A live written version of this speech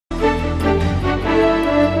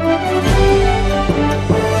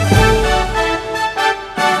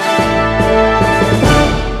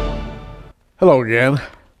Hello again,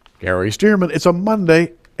 Gary Stearman. It's a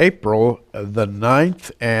Monday, April the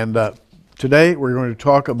 9th, and today we're going to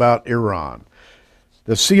talk about Iran.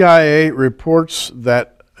 The CIA reports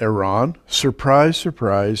that Iran, surprise,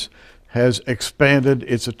 surprise, has expanded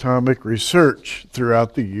its atomic research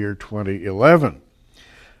throughout the year 2011.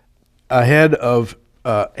 Ahead of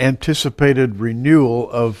anticipated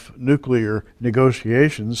renewal of nuclear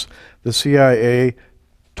negotiations, the CIA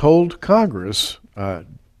told Congress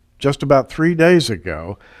just about 3 days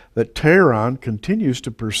ago that Tehran continues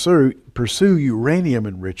to pursue uranium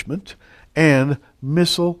enrichment and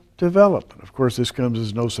missile development. Of course, this comes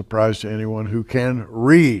as no surprise to anyone who can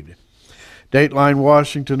read. Dateline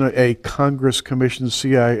Washington, a Congress-commissioned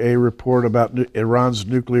CIA report about Iran's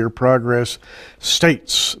nuclear progress,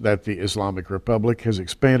 states that the Islamic Republic has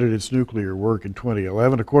expanded its nuclear work in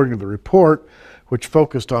 2011. According to the report, which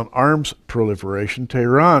focused on arms proliferation,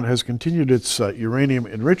 Tehran has continued its uranium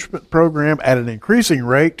enrichment program at an increasing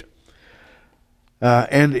rate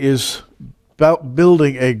and is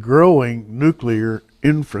building a growing nuclear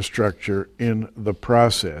infrastructure in the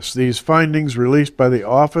process. These findings, released by the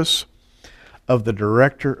Office of the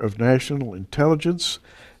Director of National Intelligence,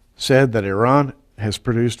 said that Iran has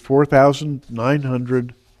produced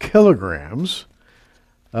 4,900 kilograms.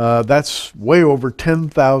 That's way over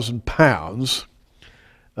 10,000 pounds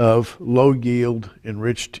of low-yield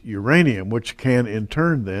enriched uranium, which can in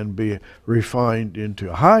turn then be refined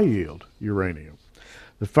into high-yield uranium.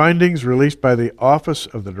 The findings, released by the Office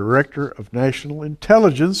of the Director of National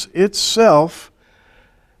Intelligence itself,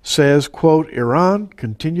 says, quote, Iran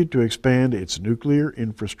continued to expand its nuclear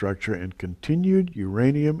infrastructure and continued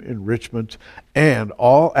uranium enrichment and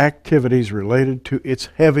all activities related to its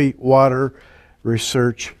heavy water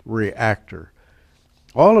research reactor.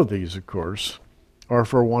 All of these, of course, are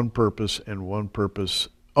for one purpose and one purpose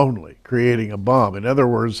only, creating a bomb. In other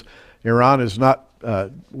words, Iran is not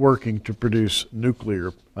working to produce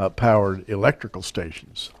nuclear-powered electrical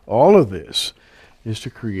stations. All of this is to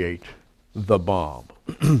create the bomb.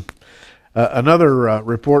 Another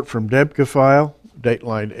report from Debka File,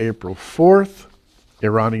 dateline April 4th.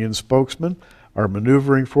 Iranian spokesmen are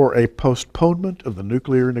maneuvering for a postponement of the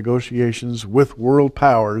nuclear negotiations with world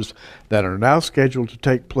powers that are now scheduled to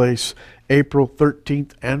take place April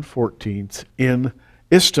 13th and 14th in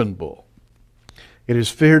Istanbul. It is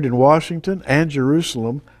feared in Washington and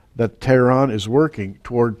Jerusalem that Tehran is working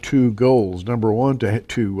toward two goals. Number one,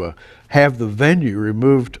 to have the venue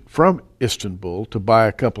removed from Istanbul to buy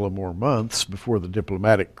a couple of more months before the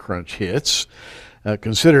diplomatic crunch hits,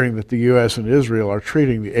 considering that the U.S. and Israel are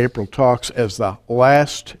treating the April talks as the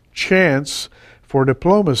last chance for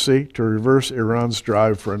diplomacy to reverse Iran's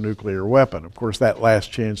drive for a nuclear weapon. Of course, that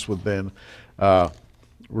last chance would then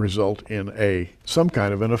result in some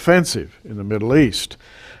kind of an offensive in the Middle East.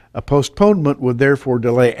 A postponement would therefore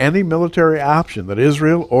delay any military option that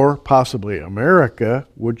Israel or possibly America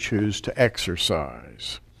would choose to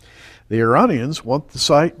exercise. The Iranians want the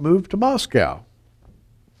site moved to Moscow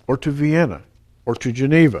or to Vienna or to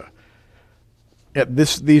Geneva.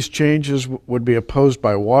 These changes would be opposed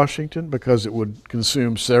by Washington because it would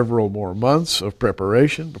consume several more months of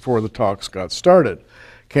preparation before the talks got started.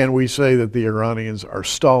 Can we say that the Iranians are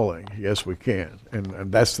stalling? Yes, we can.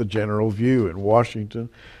 And that's the general view in Washington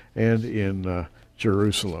and in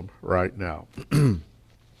Jerusalem right now.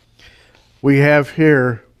 We have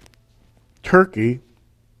here Turkey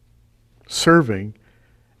serving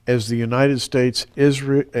as the United States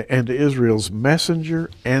and Israel's messenger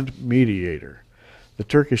and mediator. The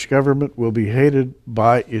Turkish government will be hated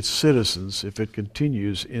by its citizens if it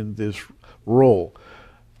continues in this role.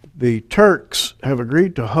 The Turks have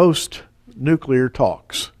agreed to host nuclear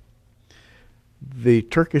talks. The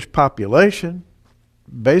Turkish population,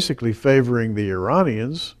 basically favoring the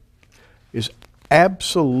Iranians, is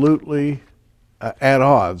absolutely at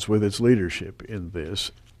odds with its leadership in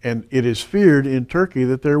this. And it is feared in Turkey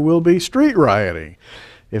that there will be street rioting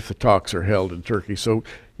if the talks are held in Turkey. So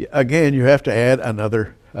again, you have to add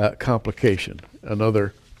another complication,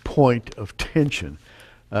 another point of tension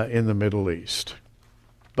in the Middle East.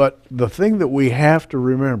 But the thing that we have to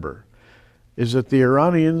remember is that the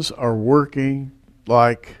Iranians are working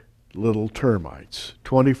like little termites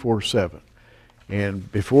 24/7. And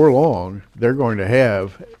before long, they're going to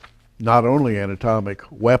have not only an atomic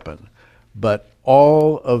weapon, but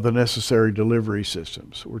all of the necessary delivery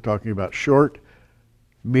systems. We're talking about short,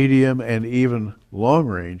 medium, and even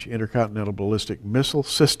long-range intercontinental ballistic missile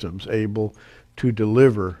systems able to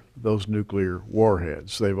deliver those nuclear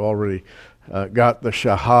warheads. They've already got the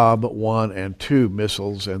Shahab 1 and 2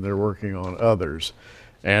 missiles, and they're working on others,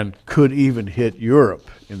 and could even hit Europe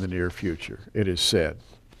in the near future, it is said.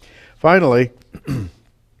 Finally,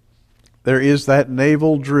 there is that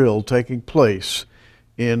naval drill taking place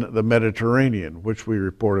in the Mediterranean, which we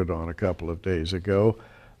reported on a couple of days ago.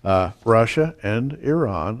 Russia and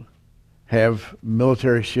Iran have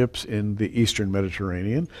military ships in the eastern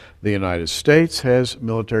Mediterranean. The United States has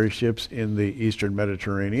military ships in the eastern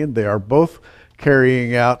Mediterranean. They are both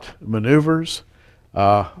carrying out maneuvers.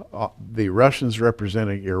 The Russians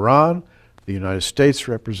representing Iran, the United States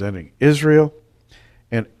representing Israel.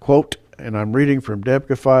 And quote, and I'm reading from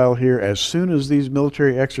Debka file here, as soon as these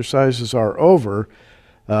military exercises are over,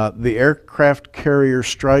 the aircraft carrier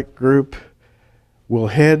strike group will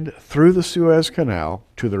head through the Suez Canal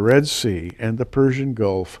to the Red Sea and the Persian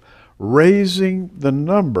Gulf, raising the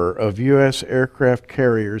number of U.S. aircraft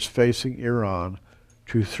carriers facing Iran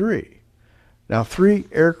to 3. Now, 3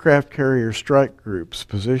 aircraft carrier strike groups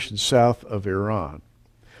positioned south of Iran,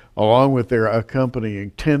 along with their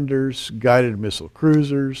accompanying tenders, guided missile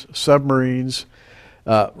cruisers, submarines,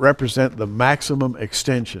 represent the maximum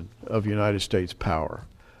extension of United States power.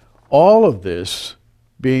 All of this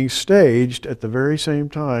being staged at the very same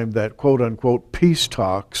time that quote-unquote peace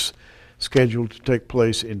talks scheduled to take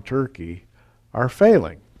place in Turkey are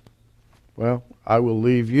failing. Well, I will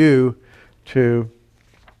leave you to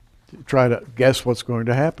try to guess what's going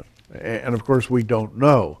to happen. And of course, we don't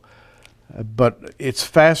know. But it's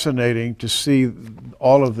fascinating to see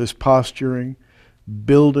all of this posturing,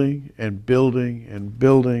 building and building and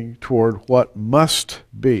building toward what must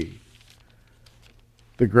be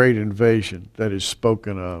the great invasion that is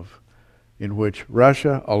spoken of, in which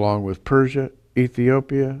Russia, along with Persia,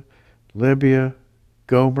 Ethiopia, Libya,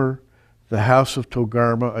 Gomer, the House of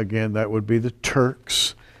Togarmah, again, that would be the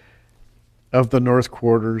Turks of the North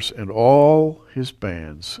Quarters, and all his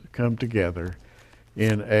bands come together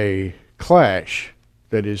in a clash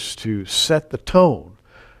that is to set the tone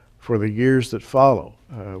for the years that follow.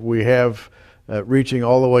 We have, reaching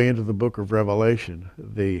all the way into the book of Revelation,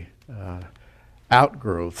 the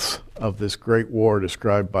outgrowths of this great war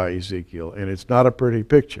described by Ezekiel, and it's not a pretty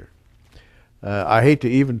picture. I hate to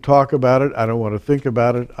even talk about it. I don't want to think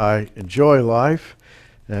about it. I enjoy life.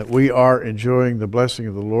 We are enjoying the blessing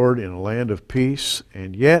of the Lord in a land of peace,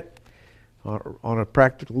 and yet, on a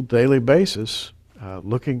practical daily basis,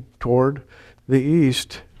 looking toward the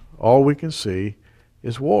east, all we can see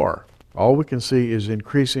is war. All we can see is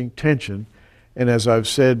increasing tension, and as I've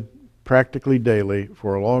said practically daily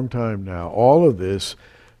for a long time now, all of this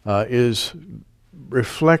is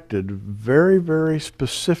reflected very, very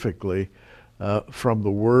specifically from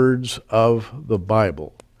the words of the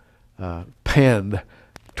Bible, penned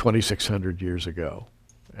 2,600 years ago,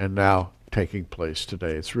 and now taking place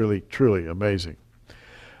today. It's really, truly amazing.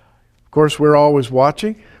 Of course, we're always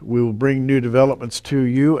watching. We will bring new developments to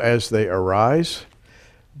you as they arise.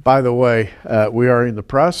 By the way, we are in the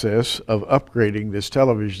process of upgrading this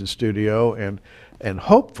television studio, and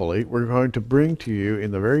hopefully we're going to bring to you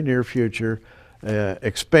in the very near future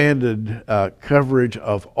expanded coverage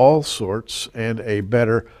of all sorts and a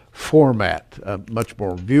better format, much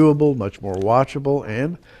more viewable, much more watchable,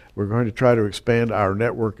 and we're going to try to expand our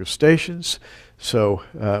network of stations. So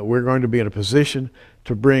we're going to be in a position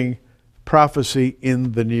to bring prophecy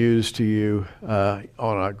in the news to you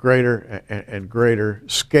on a greater and greater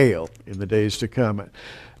scale in the days to come.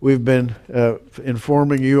 We've been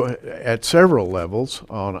informing you at several levels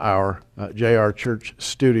on our JR Church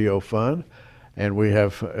Studio Fund, and we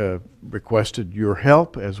have requested your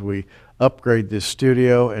help as we upgrade this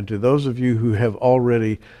studio. And to those of you who have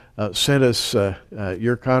already sent us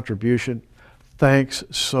your contribution, thanks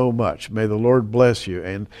so much. May the Lord bless you.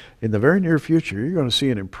 And in the very near future, you're going to see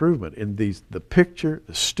an improvement in the picture,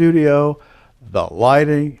 the studio, the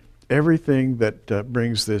lighting, everything that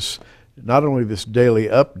brings this, not only this daily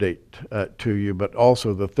update to you, but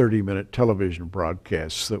also the 30-minute television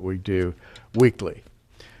broadcasts that we do weekly.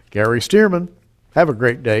 Gary Stearman, have a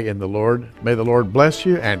great day in the Lord. May the Lord bless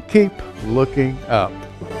you, and keep looking up.